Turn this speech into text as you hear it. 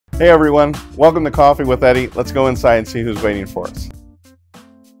Hey everyone, welcome to Coffee with Eddie. Let's go inside and see who's waiting for us.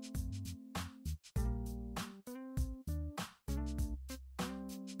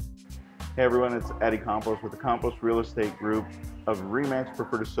 Hey everyone, it's Eddie Campos with the Campos Real Estate Group of ReMax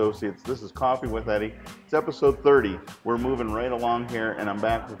Preferred Associates. This is Coffee with Eddie. It's episode 30. We're moving right along here, and I'm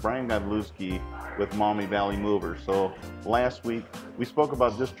back with Godlewski with Maumee Valley Movers. So last week we spoke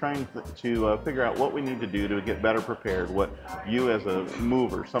about just trying to figure out what we need to do to get better prepared, what you as a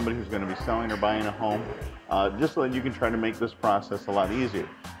mover, somebody who's going to be selling or buying a home, just so that you can try to make this process a lot easier.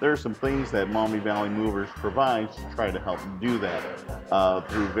 There are some things that Maumee Valley Movers provides to try to help do that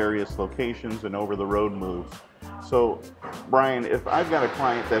through various locations and over-the-road moves. So, Brian, if I've got a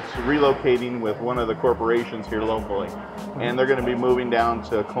client that's relocating with one of the corporations here locally, and they're going to be moving down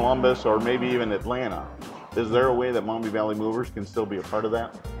to Columbus or maybe even Atlanta, is there a way that Maumee Valley Movers can still be a part of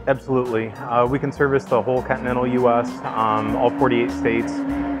that? Absolutely. We can service the whole continental U.S., all 48 states.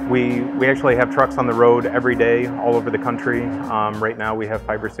 We actually have trucks on the road every day all over the country. Right now we have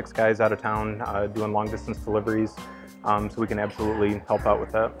 5 or 6 guys out of town doing long distance deliveries, so we can absolutely help out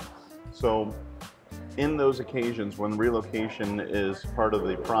with that. So in those occasions when relocation is part of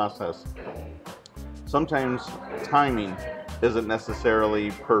the process, sometimes timing isn't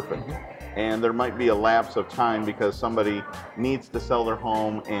necessarily perfect. And there might be a lapse of time because somebody needs to sell their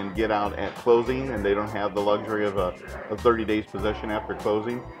home and get out at closing, and they don't have the luxury of a 30 days possession after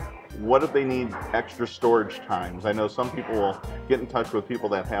closing. What if they need extra storage times? I know some people will get in touch with people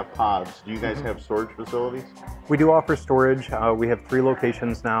that have pods. Do you guys have storage facilities? We do offer storage. We have 3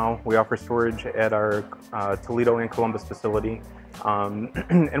 locations now. We offer storage at our Toledo and Columbus facility.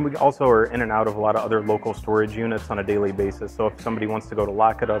 And we also are in and out of a lot of other local storage units on a daily basis. So if somebody wants to go to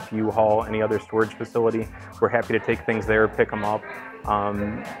Lock It Up, U-Haul, any other storage facility, we're happy to take things there, pick them up.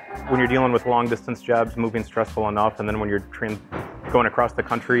 When you're dealing with long distance jobs, moving's stressful enough, and then when you're going across the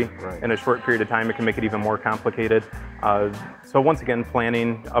country in a short period of time, it can make it even more complicated. So once again,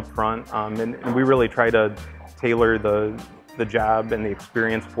 planning up front, and we really try to tailor the job and the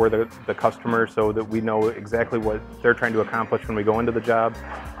experience for the customer so that we know exactly what they're trying to accomplish when we go into the job,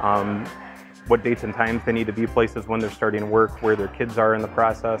 what dates and times they need to be places when they're starting work, where their kids are in the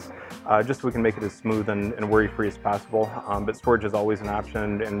process, just so we can make it as smooth and worry-free as possible. But storage is always an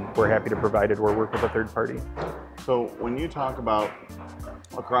option, and we're happy to provide it or work with a third party. So when you talk about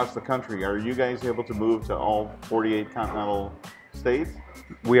across the country, are you guys able to move to all 48 continental states?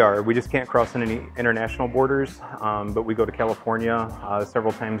 We are. We just can't cross any international borders, but we go to California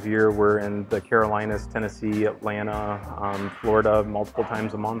several times a year. We're in the Carolinas, Tennessee, Atlanta, Florida multiple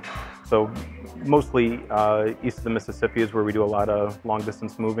times a month. So mostly east of the Mississippi is where we do a lot of long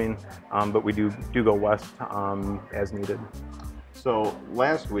distance moving, but we do go west as needed. So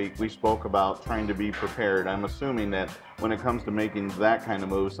last week we spoke about trying to be prepared. I'm assuming that when it comes to making that kind of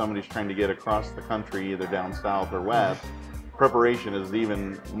move, somebody's trying to get across the country, either down south or west, preparation is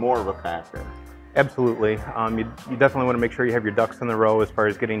even more of a factor. Absolutely. You definitely want to make sure you have your ducks in the row as far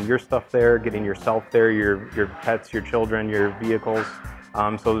as getting your stuff there, getting yourself there, your pets, your children, your vehicles.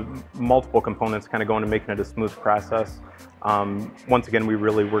 So multiple components kind of go into making it a smooth process. Once again, we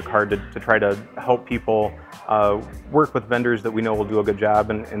really work hard to try to help people work with vendors that we know will do a good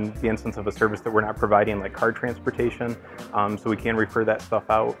job in the instance of a service that we're not providing, like car transportation, so we can refer that stuff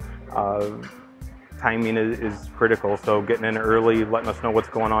out. Timing is critical, so getting in early, letting us know what's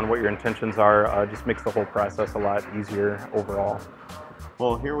going on, what your intentions are, just makes the whole process a lot easier overall.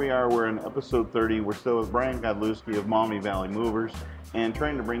 Well, here we are, we're in episode 30. We're still with Godlewski of Maumee Valley Movers, and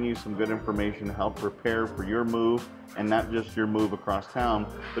trying to bring you some good information to help prepare for your move, and not just your move across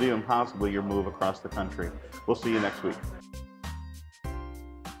town, but even possibly your move across the country. We'll see you next week.